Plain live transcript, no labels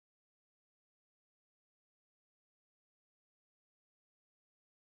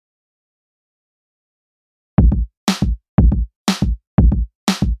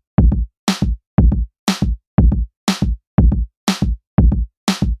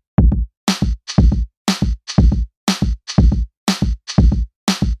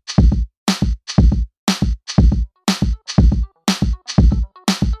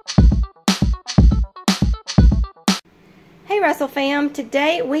Russell fam,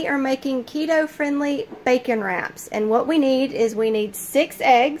 today we are making keto-friendly bacon wraps, and what we need is 6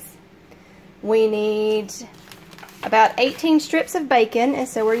 eggs, we need about 18 strips of bacon, and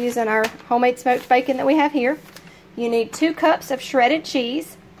so we're using our homemade smoked bacon that we have here. You need 2 cups of shredded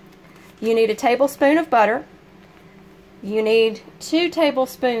cheese, you need a tablespoon of butter, you need 2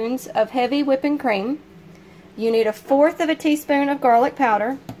 tablespoons of heavy whipping cream, you need 1/4 of a teaspoon of garlic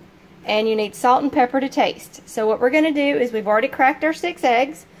powder, and you need salt and pepper to taste. So what we're going to do is we've already cracked our 6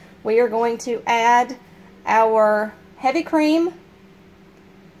 eggs. We are going to add our heavy cream,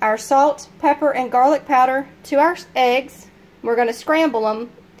 our salt, pepper, and garlic powder to our eggs. We're going to scramble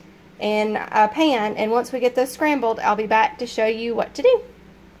them in a pan, and once we get those scrambled, I'll be back to show you what to do.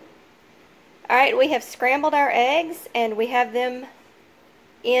 Alright, we have scrambled our eggs, and we have them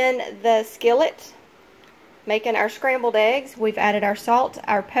in the skillet making our scrambled eggs. We've added our salt,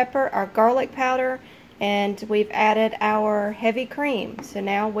 our pepper, our garlic powder, and we've added our heavy cream. So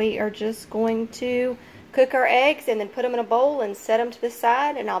now we are just going to cook our eggs and then put them in a bowl and set them to the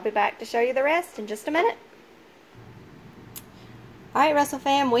side, and I'll be back to show you the rest in just a minute. Alright, Russell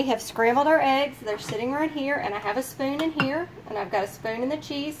fam, we have scrambled our eggs. They're sitting right here, and I have a spoon in here, and I've got a spoon in the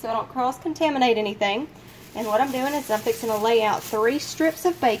cheese so I don't cross-contaminate anything. And what I'm doing is I'm fixing to lay out 3 strips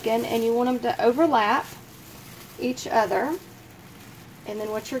of bacon, and you want them to overlap each other. And then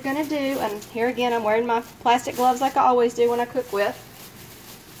what you're going to do, and here again I'm wearing my plastic gloves like I always do when I cook with,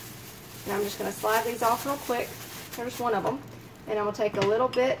 and I'm just going to slide these off real quick. There's one of them, and I'm going to take a little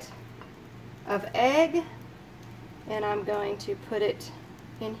bit of egg and I'm going to put it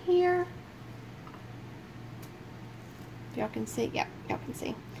in here. If y'all can see, yeah, y'all can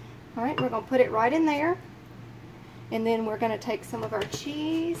see. Alright, we're going to put it right in there, and then we're going to take some of our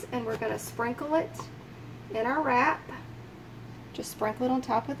cheese and we're going to sprinkle it in our wrap. Just sprinkle it on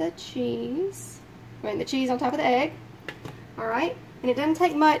top of the cheese. The cheese on top of the egg. Alright, and it doesn't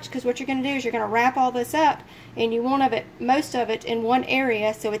take much, because what you're going to do is you're going to wrap all this up, and you want most of it in one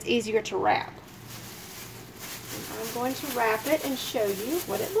area so it's easier to wrap. And I'm going to wrap it and show you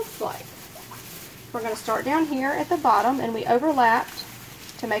what it looks like. We're going to start down here at the bottom, and we overlapped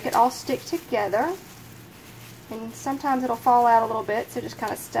to make it all stick together. And sometimes it'll fall out a little bit, so just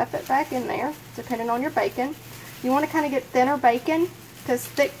kind of stuff it back in there, depending on your bacon. You want to kind of get thinner bacon, because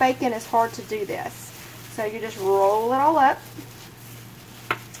thick bacon is hard to do this. So you just roll it all up,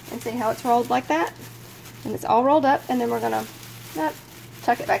 and see how it's rolled like that? And it's all rolled up, and then we're going to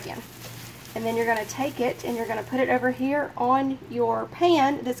tuck it back in. And then you're going to take it, and you're going to put it over here on your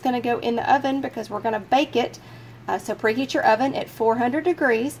pan that's going to go in the oven, because we're going to bake it. So preheat your oven at 400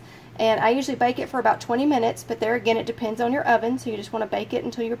 degrees. And I usually bake it for about 20 minutes, but there again, it depends on your oven, so you just want to bake it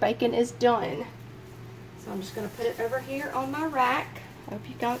until your bacon is done. So I'm just going to put it over here on my rack. I hope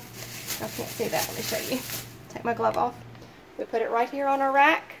you can't see that. Let me show you. Take my glove off. We put it right here on our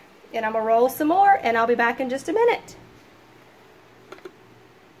rack, and I'm going to roll some more, and I'll be back in just a minute.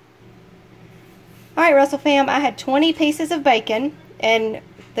 Alright, Russell fam, I had 20 pieces of bacon, and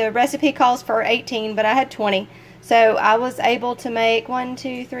the recipe calls for 18, but I had 20. So I was able to make 1,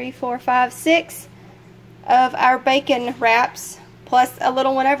 2, 3, 4, 5, 6 of our bacon wraps, plus a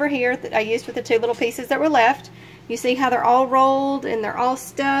little one over here that I used with the 2 little pieces that were left. You see how they're all rolled and they're all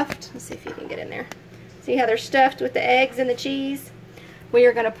stuffed. Let's see if you can get in there. See how they're stuffed with the eggs and the cheese? We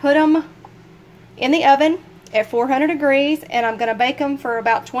are going to put them in the oven at 400 degrees, and I'm going to bake them for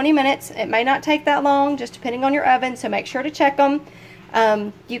about 20 minutes. It may not take that long, just depending on your oven, so make sure to check them.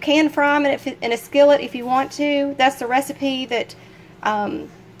 You can fry them in a skillet if you want to. That's the recipe that I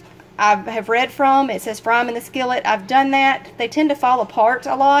have read from. It says fry them in the skillet. I've done that. They tend to fall apart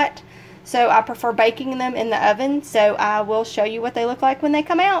a lot, so I prefer baking them in the oven. So I will show you what they look like when they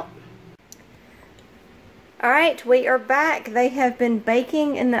come out. Alright, we are back. They have been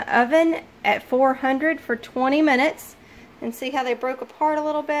baking in the oven at 400 for 20 minutes. And see how they broke apart a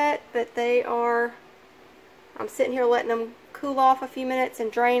little bit, but they are, I'm sitting here letting them cool off a few minutes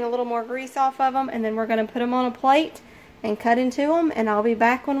and drain a little more grease off of them, and then we're going to put them on a plate and cut into them, and I'll be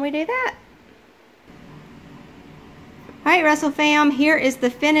back when we do that. Alright, Russell fam, here is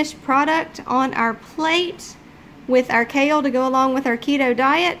the finished product on our plate with our kale to go along with our keto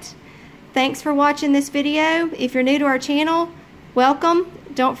diet. Thanks for watching this video. If you're new to our channel, welcome.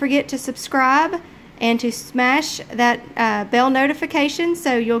 Don't forget to subscribe and to smash that bell notification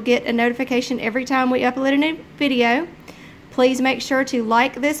so you'll get a notification every time we upload a new video. Please make sure to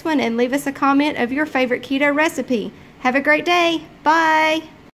like this one and leave us a comment of your favorite keto recipe. Have a great day. Bye.